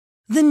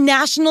The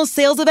national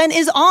sales event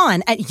is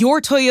on at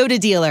your Toyota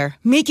dealer,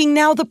 making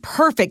now the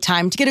perfect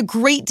time to get a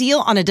great deal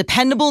on a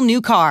dependable new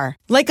car.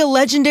 Like a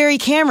legendary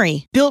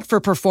Camry, built for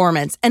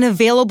performance and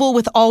available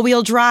with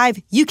all-wheel drive,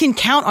 you can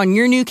count on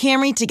your new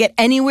Camry to get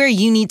anywhere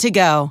you need to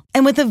go.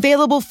 And with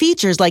available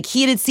features like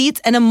heated seats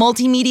and a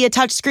multimedia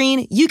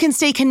touchscreen, you can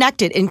stay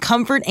connected in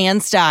comfort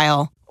and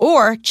style.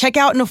 Or check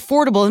out an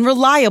affordable and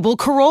reliable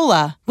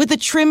Corolla with a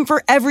trim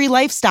for every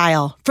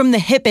lifestyle, from the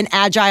hip and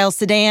agile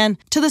sedan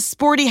to the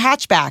sporty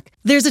hatchback.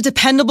 There's a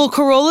dependable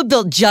Corolla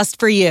built just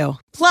for you.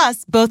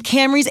 Plus, both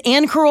Camrys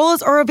and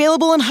Corollas are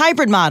available in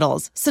hybrid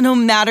models, so no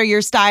matter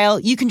your style,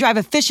 you can drive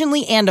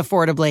efficiently and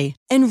affordably.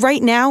 And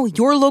right now,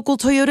 your local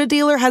Toyota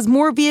dealer has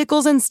more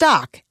vehicles in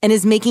stock and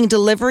is making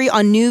delivery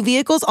on new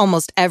vehicles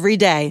almost every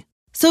day.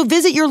 So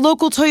visit your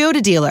local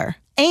Toyota dealer.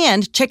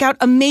 And check out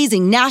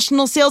amazing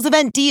national sales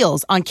event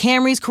deals on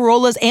Camrys,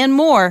 Corollas, and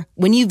more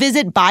when you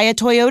visit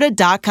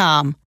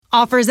buyatoyota.com.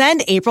 Offers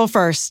end April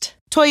 1st.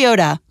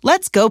 Toyota,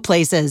 let's go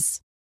places.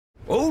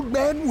 Old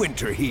Man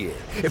Winter here.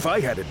 If I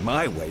had it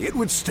my way, it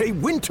would stay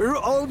winter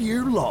all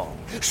year long.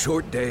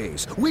 Short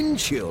days, wind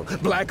chill,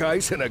 black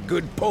ice, and a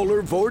good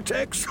polar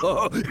vortex.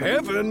 Oh,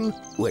 heaven.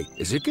 Wait,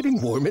 is it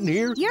getting warm in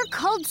here? Your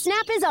cold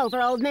snap is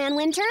over, Old Man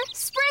Winter.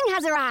 Spring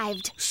has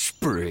arrived.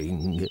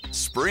 Spring.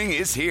 Spring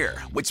is here,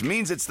 which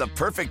means it's the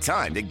perfect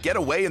time to get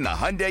away in the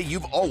Hyundai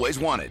you've always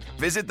wanted.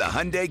 Visit the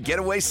Hyundai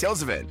Getaway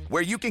Sales Event,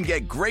 where you can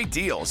get great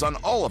deals on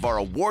all of our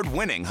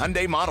award-winning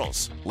Hyundai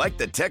models, like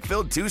the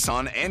tech-filled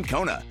Tucson and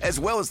Kona, as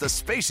well as the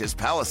spacious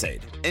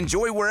Palisade.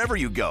 Enjoy wherever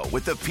you go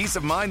with the peace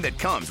of mind that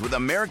comes with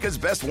America's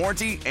best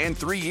warranty and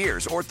 3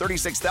 years or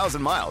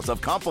 36,000 miles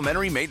of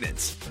complimentary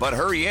maintenance. But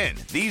hurry in,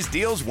 these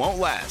deals won't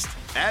last.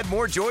 Add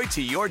more joy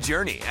to your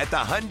journey at the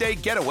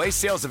Hyundai Getaway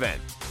Sales Event.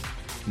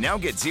 Now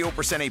get 0%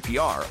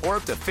 APR or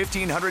up to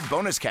 $1,500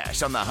 bonus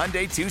cash on the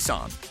Hyundai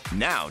Tucson.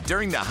 Now,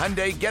 during the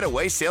Hyundai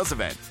Getaway Sales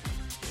Event.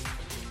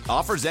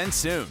 Offers end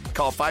soon.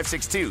 Call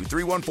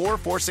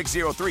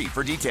 562-314-4603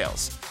 for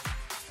details.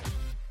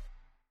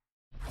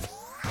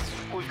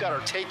 We've got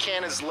our take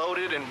cannons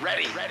loaded and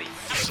ready.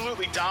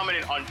 Absolutely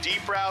dominant on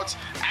deep routes.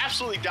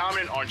 Absolutely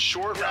dominant on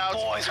short routes.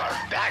 Boys are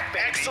back,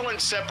 baby. Excellent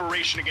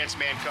separation against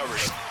man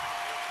coverage.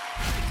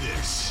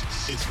 This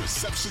is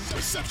Reception,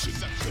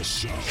 the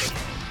show.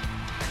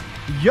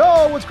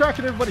 Yo, what's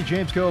cracking, everybody?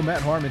 James Coe,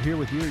 Matt Harmon here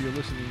with you. You're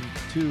listening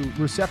to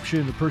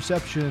Reception, the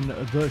Perception,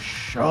 the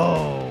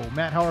show.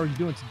 Matt, how are you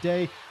doing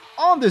today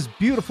on this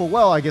beautiful,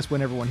 well, I guess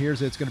when everyone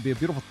hears it, it's going to be a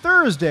beautiful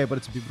Thursday, but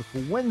it's a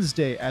beautiful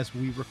Wednesday as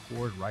we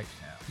record right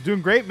now.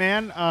 Doing great,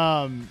 man.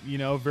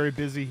 Very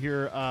busy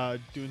here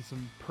doing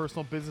some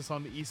personal business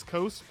on the East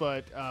Coast,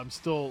 but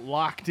still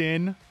locked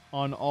in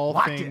on all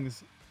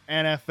things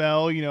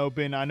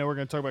NFL. I know we're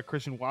going to talk about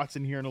Christian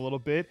Watson here in a little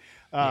bit.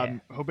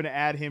 Hoping to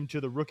add him to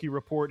the rookie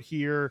report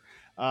here,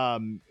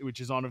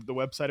 which is on the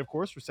website, of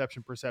course,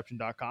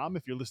 receptionperception.com.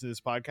 If you're listening to this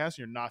podcast and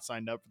you're not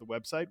signed up for the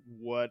website,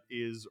 what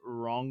is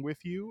wrong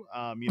with you?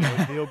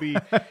 He'll be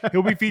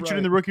featured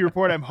in the rookie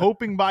report. I'm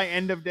hoping by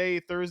end of day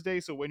Thursday.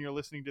 So when you're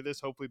listening to this,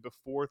 hopefully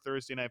before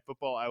Thursday Night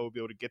Football, I will be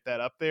able to get that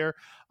up there.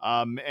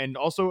 And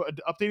also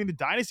updating the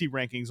dynasty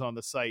rankings on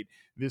the site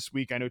this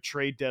week. I know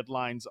trade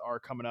deadlines are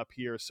coming up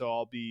here, so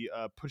I'll be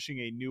pushing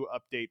a new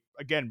update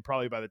again.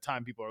 Probably by the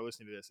time people are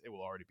listening to this, it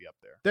will already be up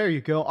there. There you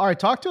go. All right,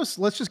 talk to us.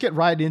 Let's just get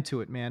right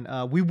into it, man.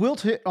 We will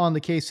hit on the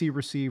KC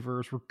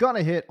receivers. We're going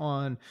to hit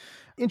on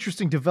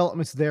interesting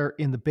developments there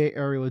in the Bay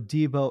Area with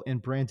Debo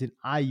and Brandon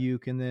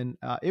Ayuk. And then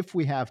if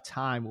we have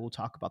time, we'll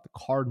talk about the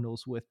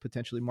Cardinals with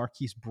potentially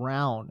Marquise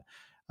Brown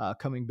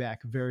coming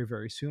back very,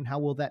 very soon. How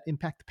will that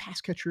impact the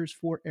pass catchers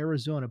for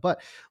Arizona?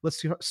 But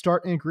let's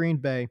start in Green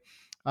Bay.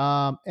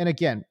 And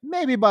again,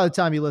 maybe by the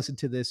time you listen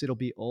to this, it'll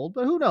be old,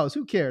 but who knows?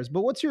 Who cares?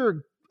 But what's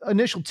your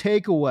initial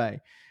takeaway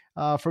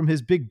from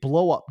his big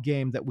blow-up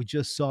game that we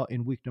just saw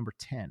in week number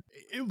 10?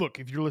 Look,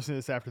 if you're listening to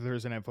this after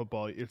Thursday Night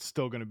Football, it's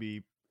still going to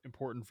be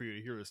important for you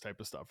to hear this type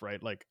of stuff, right?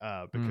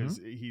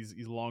 Because he's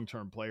a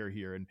long-term player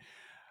here. And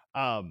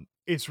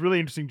it's really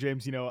interesting,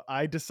 James.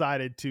 I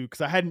decided to,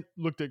 because I hadn't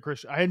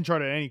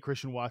charted any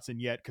Christian Watson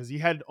yet, because he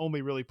had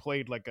only really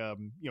played a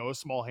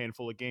small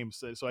handful of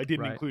games. So I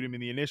didn't include him in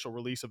the initial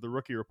release of the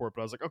rookie report,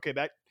 but I was like, okay,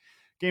 that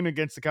game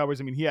against the Cowboys,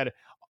 he had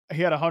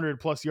 100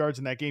 plus yards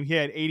in that game. He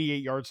had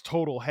 88 yards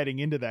total heading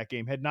into that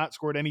game, had not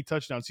scored any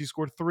touchdowns. He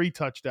scored 3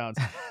 touchdowns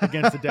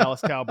against the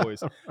Dallas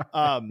Cowboys.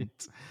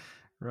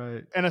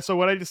 Right. And so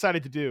what I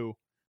decided to do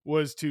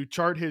was to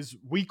chart his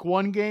week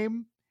 1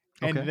 game,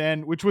 and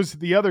then, which was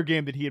the other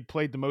game that he had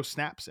played the most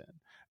snaps in.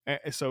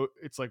 So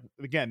it's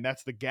again,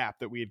 that's the gap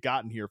that we had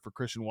gotten here for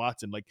Christian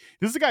Watson.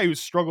 This is a guy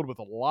who's struggled with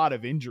a lot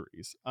of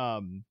injuries.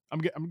 I'm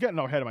getting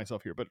ahead of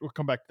myself here, but we'll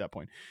come back to that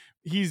point.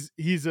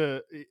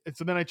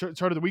 So then I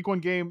charted the week 1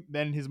 game,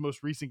 then his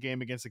most recent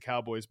game against the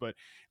Cowboys. But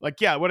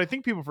what I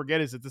think people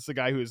forget is that this is a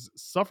guy who has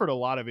suffered a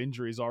lot of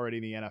injuries already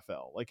in the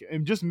NFL,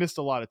 and just missed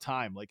a lot of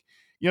time.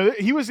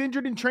 He was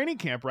injured in training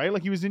camp,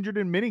 right? He was injured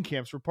in mini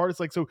camps for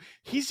parts. So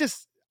he's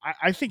just,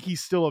 I think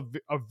he's still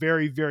a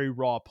very, very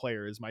raw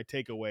player is my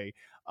takeaway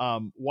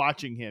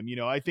watching him.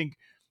 I think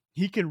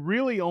he can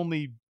really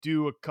only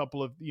do a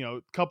couple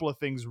of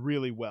things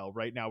really well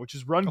right now, which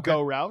is run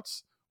go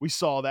routes. We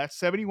saw that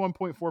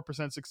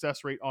 71.4%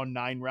 success rate on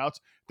 9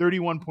 routes,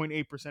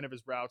 31.8% of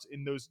his routes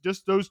in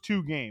those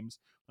 2 games.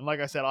 And like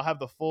I said, I'll have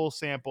the full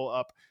sample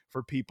up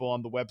for people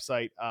on the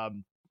website.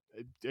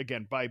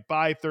 Again,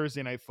 by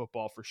Thursday Night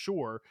Football for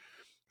sure.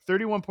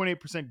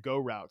 31.8% go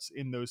routes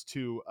in those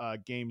 2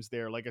 games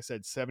there. Like I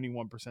said,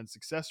 71%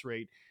 success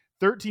rate,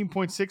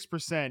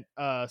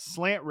 13.6%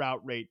 slant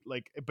route rate,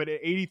 but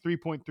at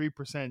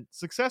 83.3%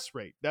 success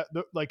rate.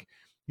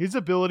 His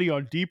ability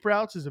on deep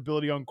routes, his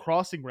ability on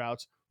crossing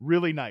routes,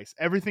 really nice.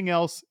 Everything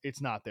else,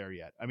 it's not there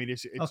yet. I mean,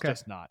 it's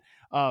just not.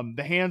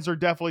 The hands are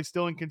definitely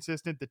still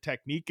inconsistent. The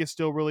technique is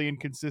still really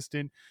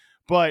inconsistent.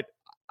 But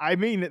I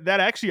mean, that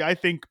actually, I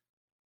think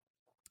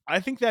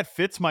that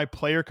fits my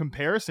player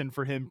comparison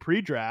for him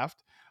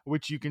pre-draft,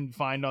 which you can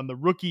find on the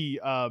rookie,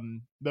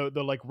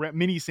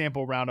 mini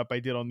sample roundup I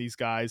did on these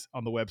guys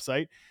on the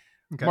website.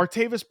 Okay.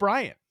 Martavis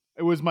Bryant.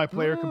 It was my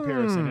player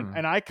comparison.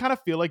 And I kind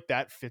of feel like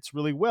that fits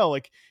really well.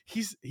 Like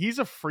he's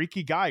a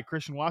freaky guy,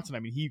 Christian Watson. I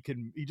mean,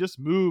 he just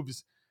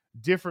moves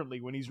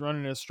differently when he's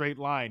running a straight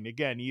line.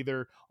 Again,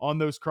 either on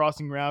those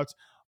crossing routes,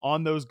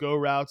 on those go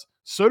routes.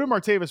 So did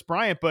Martavis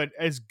Bryant, but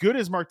as good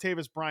as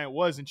Martavis Bryant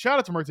was, and shout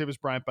out to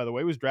Martavis Bryant, by the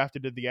way, was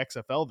drafted to the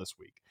XFL this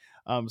week.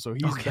 So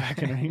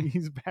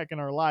he's back in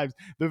our lives.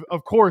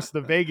 Of course,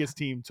 the Vegas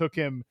team took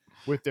him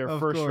with their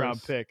first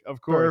round pick.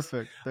 Of course.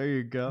 Perfect. There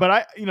you go.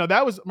 But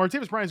that was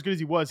Martavis Bryant, as good as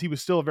he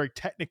was still a very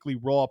technically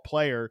raw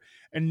player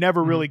and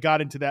never really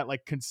got into that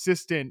like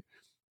consistent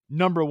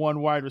number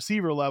 1 wide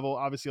receiver level.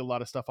 Obviously a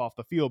lot of stuff off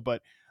the field,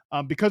 but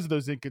because of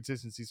those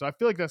inconsistencies. So I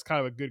feel like that's kind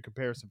of a good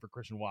comparison for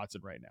Christian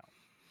Watson right now.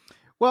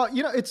 Well,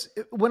 it's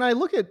when I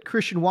look at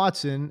Christian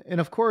Watson,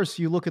 and of course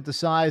you look at the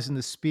size and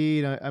the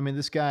speed. I mean,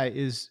 this guy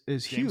is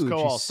huge. He's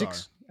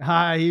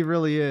he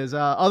really is.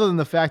 Other than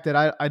the fact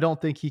that I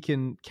don't think he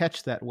can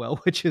catch that well,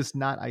 which is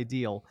not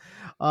ideal.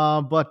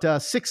 But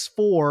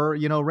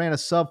 6'4", ran a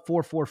sub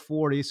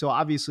 4.40. So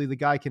obviously the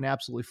guy can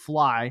absolutely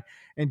fly.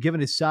 And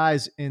given his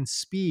size and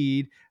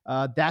speed,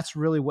 that's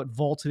really what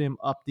vaulted him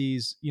up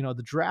these,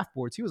 the draft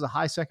boards. He was a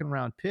high 2nd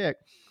round pick.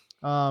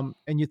 And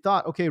you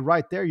thought, okay,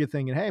 right there, you're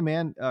thinking, hey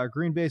man,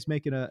 Green Bay's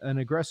making an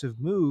aggressive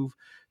move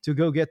to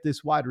go get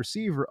this wide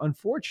receiver.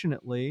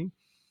 Unfortunately,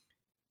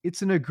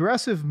 it's an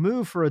aggressive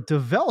move for a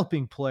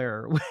developing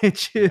player,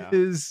 which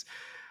is,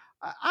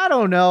 I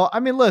don't know. I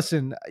mean,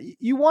 listen,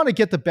 you want to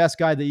get the best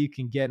guy that you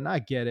can get, and I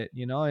get it,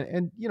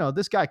 and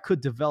this guy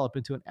could develop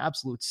into an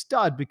absolute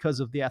stud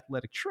because of the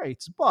athletic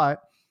traits,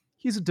 but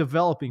he's a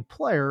developing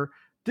player.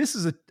 This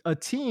is a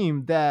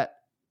team that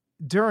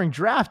during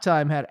draft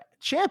time had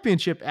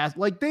championship they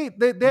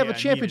have a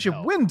championship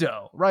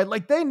window, right?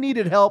 Like they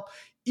needed help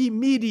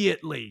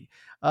immediately.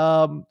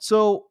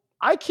 So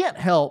I can't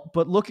help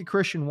but look at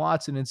Christian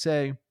Watson and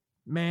say,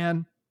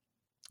 man,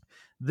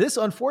 this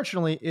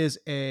unfortunately is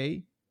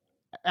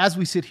as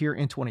we sit here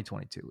in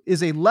 2022,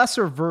 is a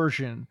lesser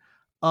version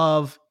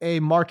of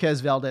a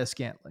Marquez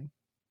Valdes-Scantling,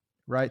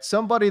 right?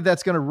 Somebody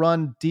that's going to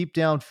run deep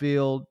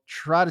downfield,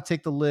 try to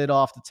take the lid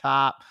off the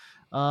top,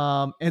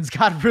 and it's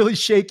got really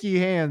shaky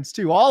hands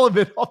too. All of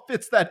it all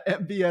fits that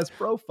MVS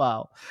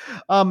profile.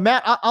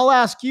 Matt, I'll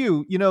ask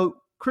you,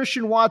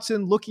 Christian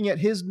Watson, looking at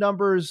his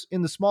numbers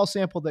in the small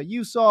sample that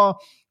you saw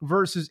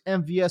versus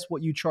MVS,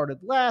 what you charted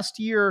last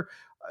year,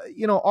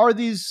 are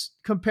these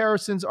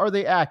comparisons, are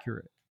they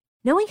accurate?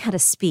 Knowing how to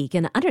speak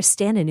and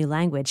understand a new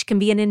language can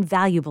be an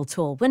invaluable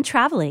tool when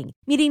traveling,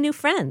 meeting new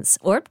friends,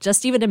 or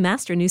just even to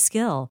master a new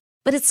skill.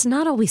 But it's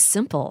not always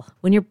simple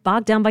when you're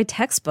bogged down by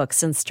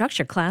textbooks and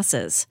structured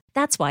classes.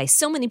 That's why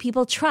so many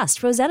people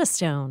trust Rosetta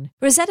Stone.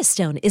 Rosetta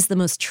Stone is the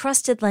most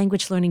trusted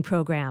language learning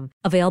program,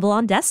 available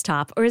on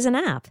desktop or as an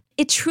app.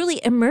 It truly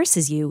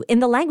immerses you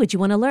in the language you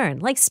want to learn,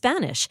 like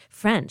Spanish,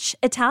 French,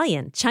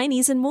 Italian,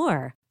 Chinese, and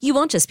more. You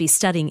won't just be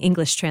studying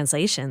English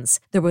translations.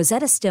 The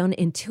Rosetta Stone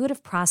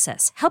intuitive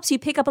process helps you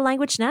pick up a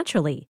language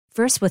naturally,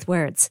 first with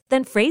words,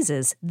 then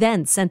phrases,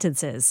 then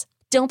sentences.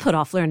 Don't put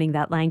off learning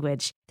that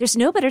language. There's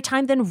no better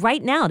time than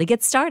right now to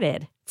get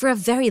started. For a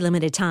very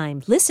limited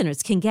time,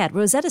 listeners can get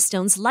Rosetta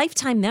Stone's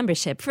lifetime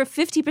membership for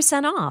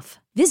 50% off.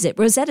 Visit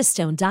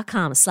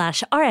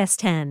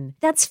rosettastone.com/rs10.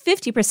 That's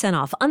 50%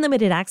 off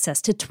unlimited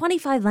access to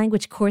 25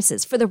 language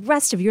courses for the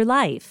rest of your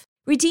life.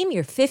 Redeem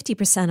your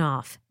 50%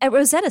 off at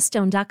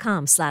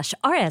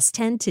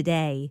rosettastone.com/rs10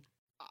 today.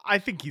 I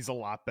think he's a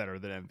lot better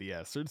than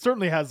MVS. It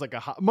certainly has like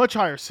a much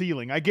higher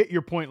ceiling. I get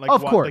your point, like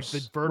of course,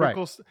 like the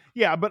vertical, right.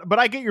 Yeah, but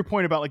I get your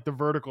point about like the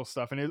vertical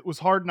stuff, and it was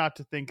hard not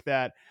to think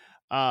that.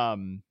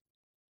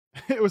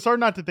 It was hard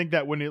not to think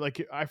that when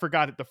I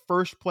forgot it, the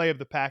first play of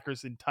the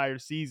Packers' entire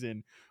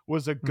season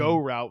was a go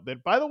route.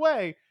 That, by the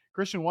way,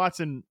 Christian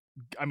Watson,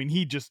 I mean,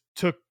 he just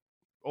took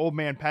old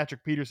man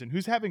Patrick Peterson,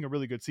 who's having a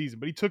really good season,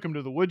 but he took him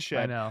to the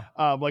woodshed,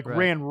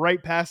 ran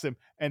right past him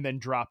and then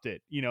dropped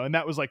it, and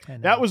that was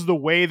that was the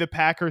way the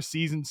Packers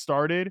season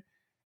started.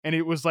 And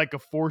it was like a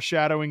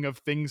foreshadowing of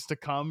things to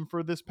come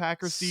for this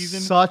Packers season.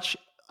 Such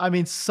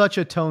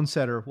a tone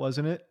setter,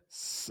 wasn't it?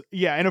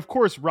 Yeah, and of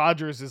course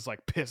Rodgers is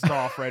like pissed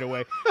off right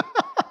away.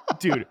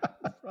 Dude,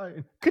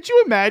 right. Could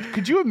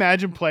you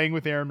imagine playing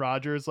with Aaron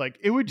Rodgers? Like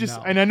it would just,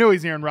 and I know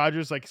he's Aaron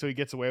Rodgers, like so he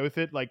gets away with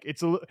it. Like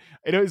it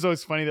is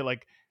always funny that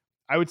like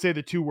I would say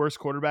the two worst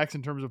quarterbacks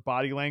in terms of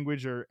body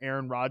language are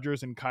Aaron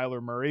Rodgers and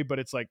Kyler Murray, but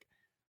it's like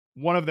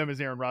one of them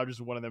is Aaron Rodgers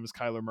and one of them is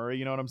Kyler Murray.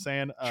 You know what I'm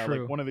saying?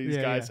 Like one of these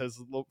guys has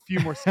a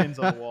few more skins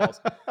on the walls.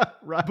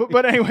 Right.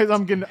 But anyways,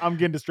 I'm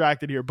getting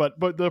distracted here. But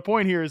the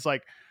point here is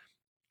like,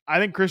 I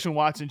think Christian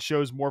Watson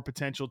shows more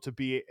potential to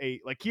be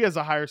he has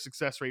a higher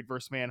success rate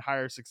versus man,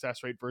 higher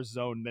success rate versus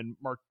zone than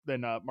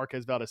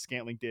Marquez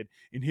Valdes-Scantling did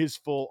in his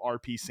full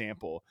RP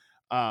sample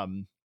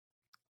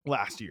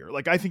last year.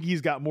 Like I think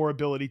he's got more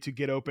ability to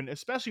get open,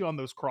 especially on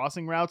those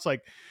crossing routes.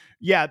 Like,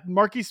 yeah,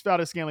 Marquez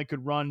Valdes-Scantling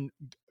could run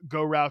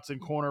go routes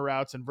and corner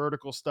routes and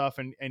vertical stuff,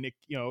 and it,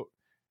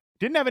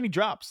 didn't have any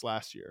drops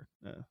last year,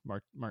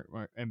 Mark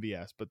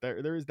MVS. But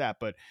there is that.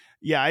 But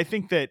yeah, I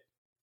think that.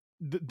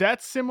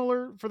 That's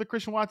similar for the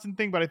Christian Watson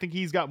thing, but I think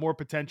he's got more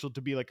potential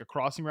to be like a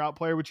crossing route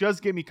player, which does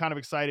get me kind of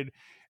excited,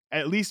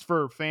 at least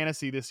for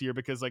fantasy this year,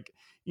 because like,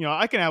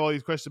 I can have all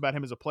these questions about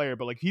him as a player,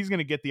 but like he's going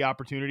to get the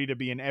opportunity to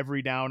be an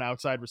every down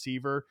outside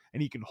receiver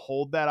and he can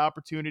hold that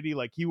opportunity.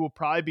 Like he will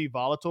probably be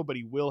volatile, but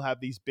he will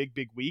have these big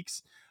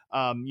weeks.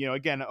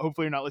 Again,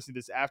 hopefully you're not listening to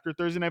this after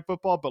Thursday Night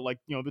Football, but like,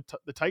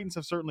 the Titans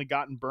have certainly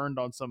gotten burned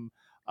on some,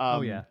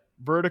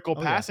 vertical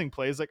passing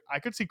plays. Like I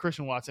could see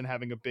Christian Watson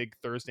having a big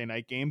Thursday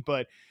night game,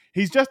 but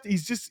he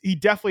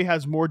definitely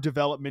has more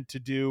development to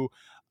do.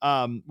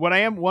 One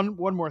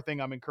more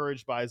thing I'm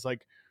encouraged by is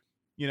like,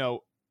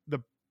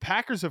 the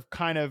Packers have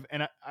kind of,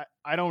 and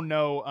I don't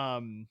know,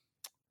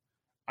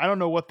 I don't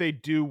know what they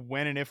do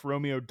when and if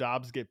Romeo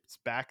Doubs gets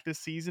back this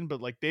season,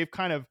 but like they've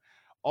kind of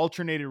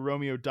alternated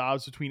Romeo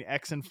Doubs between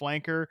X and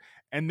flanker,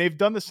 and they've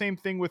done the same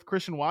thing with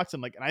Christian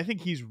Watson. Like, and I think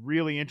he's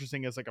really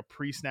interesting as like a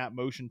pre-snap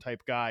motion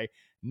type guy,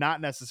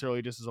 not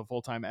necessarily just as a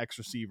full-time X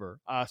receiver.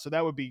 So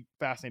that would be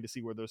fascinating to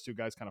see where those two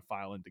guys kind of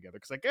file in together,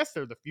 because I guess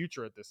they're the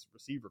future at this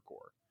receiver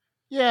core.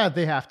 Yeah,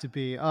 they have to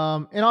be.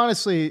 And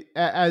honestly,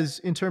 as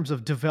in terms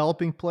of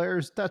developing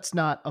players, that's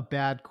not a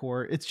bad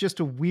core. It's just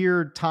a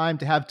weird time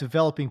to have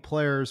developing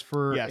players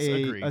for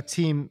a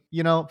team,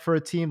 for a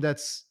team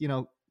that's,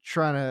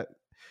 trying to,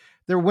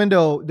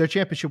 their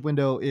championship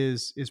window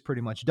is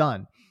pretty much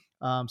done.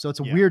 So it's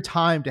a weird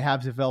time to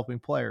have developing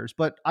players,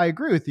 but I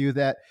agree with you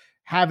that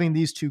having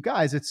these two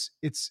guys,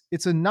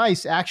 it's a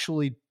nice,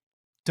 actually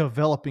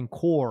developing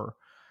core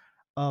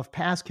of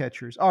pass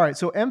catchers. All right.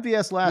 So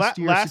MVS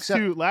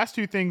last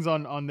two things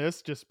on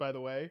this, just by the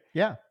way.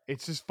 Yeah.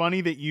 It's just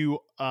funny that you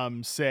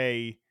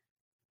say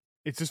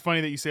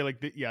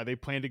like, they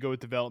plan to go with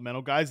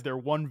developmental guys. Their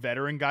one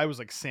veteran guy was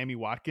like Sammy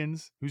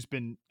Watkins, who's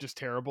been just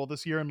terrible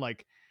this year. And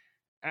like,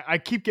 I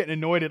keep getting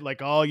annoyed at like,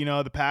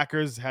 the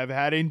Packers have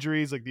had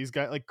injuries. Like these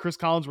guys, like Chris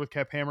Collinsworth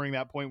kept hammering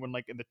that point when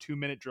like in the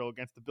 2-minute drill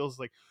against the Bills,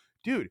 like,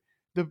 dude,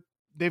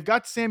 they've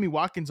got Sammy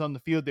Watkins on the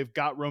field. They've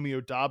got Romeo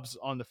Doubs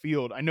on the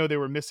field. I know they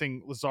were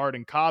missing Lazard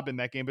and Cobb in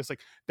that game, but it's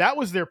like, that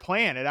was their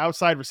plan at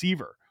outside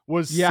receiver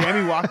was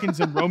Sammy Watkins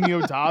and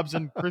Romeo Doubs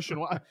and Christian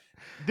Watson.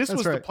 This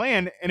was the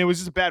plan, and it was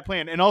just a bad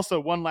plan. And also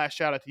one last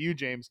shout out to you,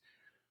 James.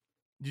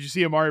 Did you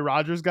see Amari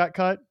Rodgers got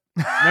cut?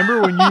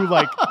 Remember when you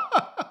like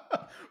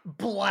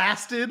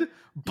blasted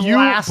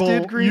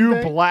Green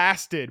Bay?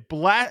 Blasted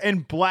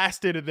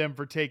at them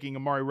for taking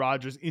Amari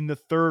Rodgers in the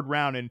 3rd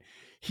round. And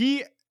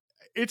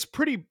it's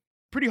pretty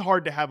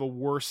hard to have a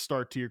worse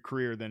start to your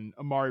career than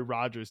Amari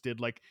Rodgers did.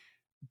 Like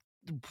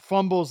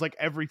fumbles like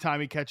every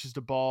time he catches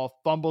the ball,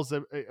 fumbles,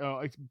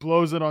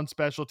 blows it on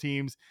special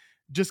teams,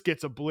 just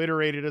gets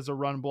obliterated as a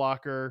run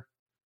blocker.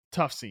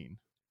 Tough scene.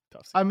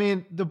 I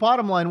mean, the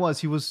bottom line was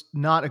he was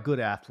not a good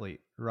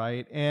athlete,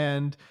 right?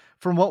 And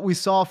from what we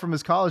saw from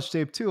his college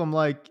tape too, I'm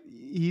like,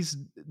 he's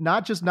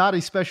not just not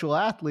a special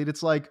athlete.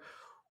 It's like,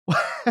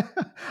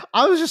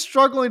 I was just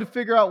struggling to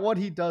figure out what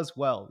he does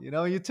well.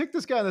 You took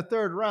this guy in the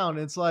 3rd round,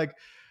 and it's like,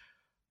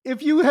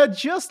 if you had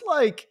just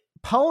like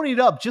ponied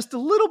up just a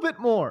little bit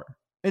more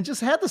and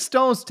just had the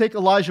stones to take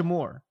Elijah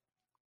Moore,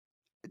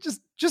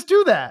 just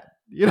do that.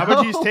 How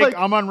about you just take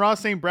Amon-Ra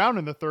St. Brown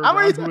in the 3rd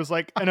round, who was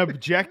like an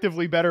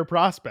objectively better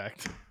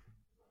prospect?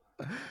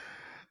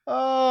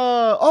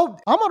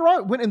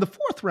 Amon-Ra went in the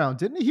 4th round,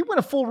 didn't he? He went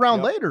a full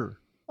round later.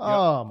 Yep,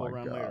 oh my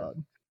God. Later.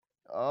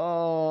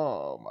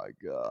 Oh my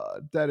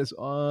God. That is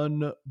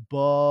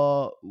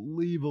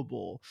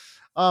unbelievable.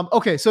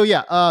 Okay. So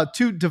yeah,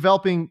 2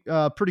 developing,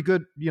 pretty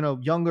good,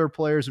 younger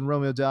players in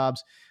Romeo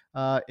Doubs,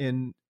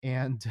 and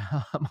I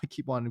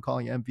keep on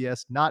calling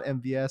MVS, not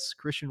MVS,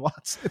 Christian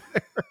Watson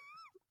there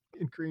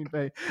in Green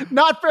Bay.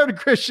 Not fair to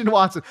Christian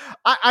Watson.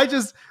 I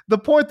just, the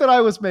point that I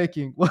was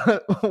making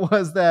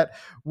was that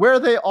where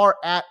they are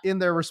at in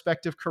their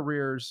respective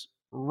careers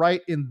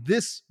right in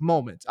this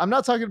moment. I'm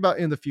not talking about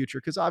in the future,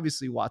 because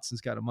obviously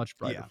Watson's got a much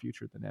brighter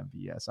future than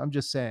MVS. I'm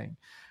just saying,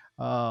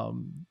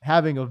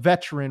 having a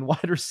veteran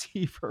wide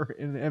receiver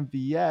in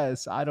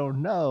MVS, I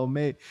don't know,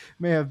 may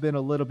have been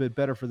a little bit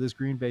better for this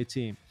Green Bay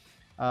team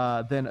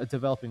than a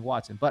developing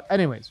Watson. But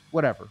anyways,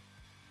 whatever.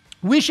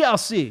 We shall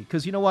see,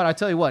 because you know what? I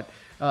tell you what,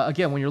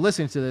 again, when you're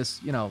listening to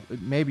this,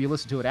 maybe you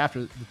listen to it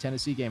after the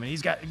Tennessee game,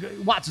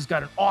 and Watson's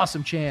got an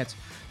awesome chance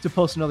to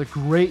post another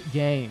great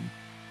game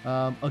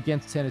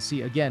against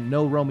Tennessee. Again,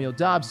 no Romeo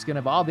Doubs. He's going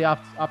to have all the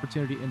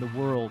opportunity in the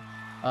world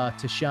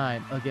to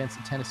shine against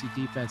the Tennessee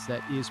defense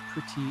that is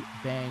pretty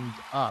banged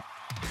up.